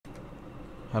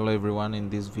Hello everyone, in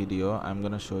this video I'm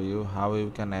gonna show you how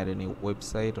you can add any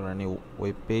website or any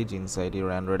web page inside your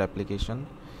Android application.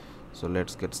 So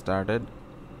let's get started.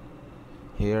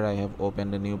 Here I have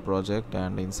opened a new project,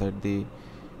 and inside the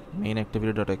main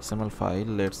activity.xml file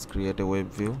let's create a web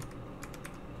view.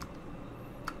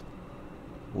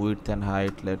 Width and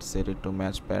height, let's set it to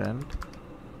match parent,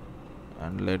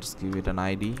 and let's give it an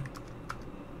ID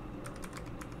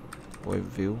web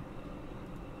view.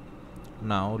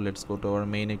 Now let's go to our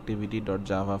main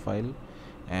activity.java file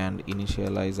and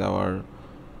initialize our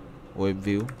web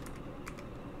view.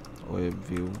 Web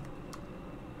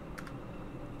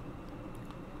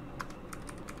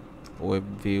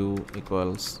view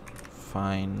equals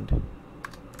find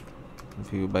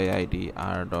view by id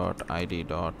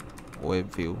r.id.web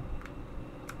view,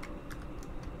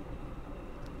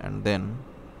 and then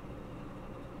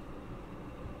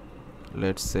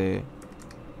let's say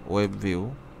web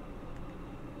view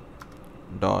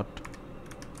dot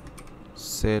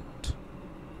set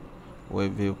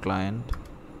web view client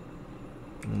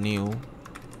new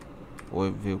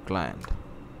web view client.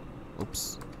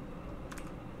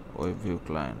 Web view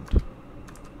client.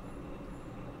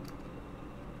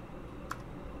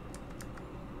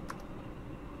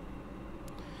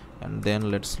 And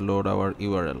then let's load our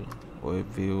URL, web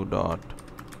view dot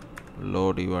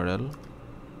load URL.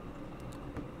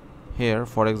 Here,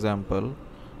 for example,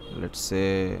 let's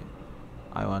say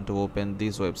I want to open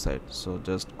this website, so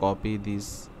just copy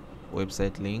this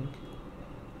website link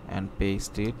and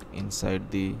paste it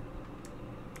inside the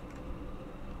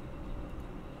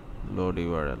load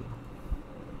URL.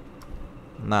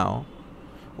 Now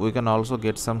we can also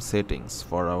get some settings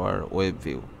for our web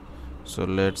view. So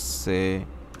let's say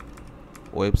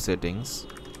web settings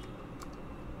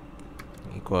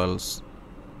equals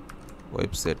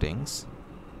web settings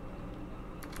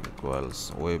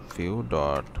equals web view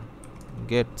dot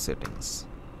get settings.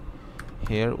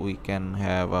 Here we can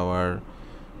have our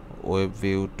web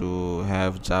view to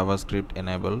have JavaScript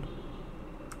enabled.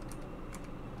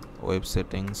 Web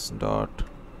settings dot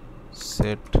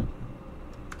set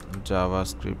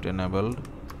JavaScript enabled.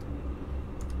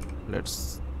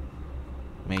 Let's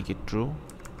make it true,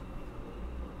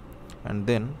 and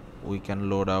then we can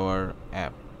load our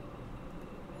app.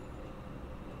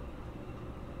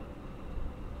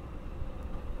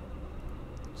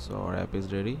 So our app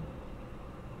is ready.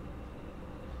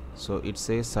 So it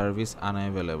says service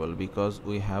unavailable because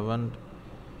we haven't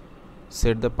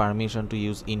set the permission to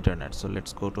use internet. So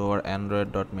let's go to our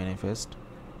android.manifest.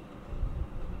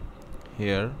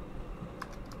 Here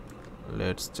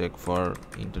let's check for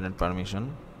internet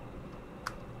permission.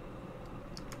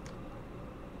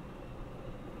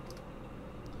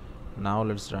 Now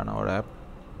let's run our app.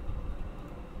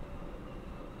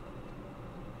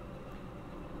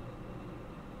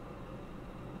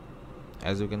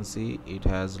 As you can see, it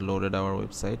has loaded our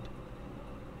website.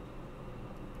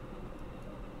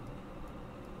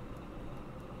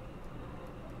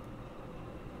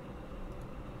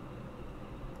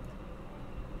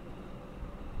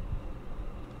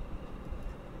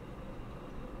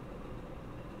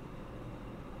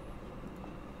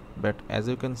 But as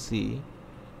you can see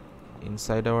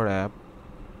inside our app,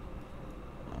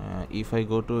 if I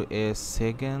go to a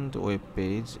second web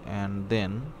page and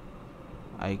then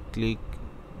I click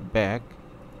back,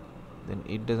 then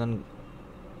it doesn't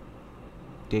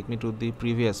take me to the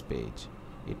previous page.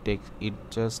 It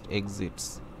just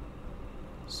exits.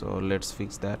 So let's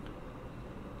fix that.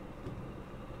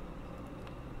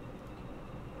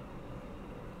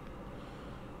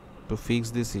 To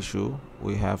fix this issue,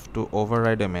 we have to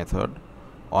override a method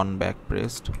on back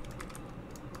pressed.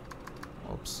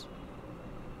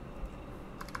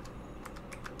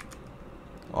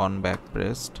 On back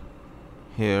pressed.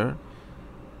 Here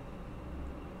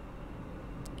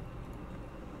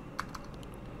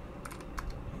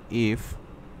if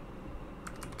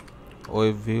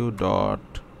webview dot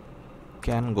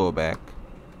can go back,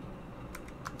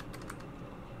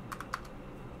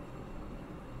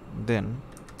 then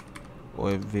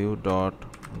webview dot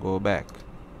go back,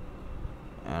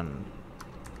 and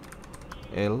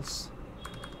else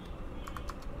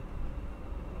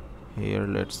here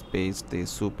let's paste the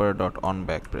super dot on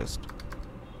back pressed.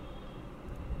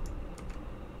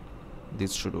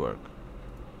 This should work.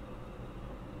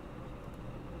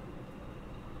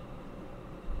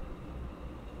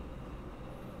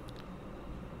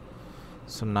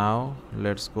 So now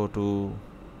let's go to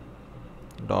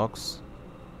docs.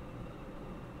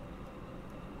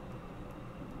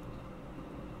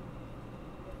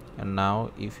 And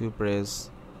now if you press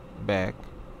back,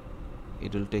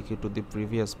 it will take you to the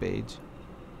previous page.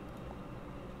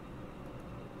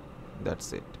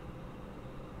 That's it.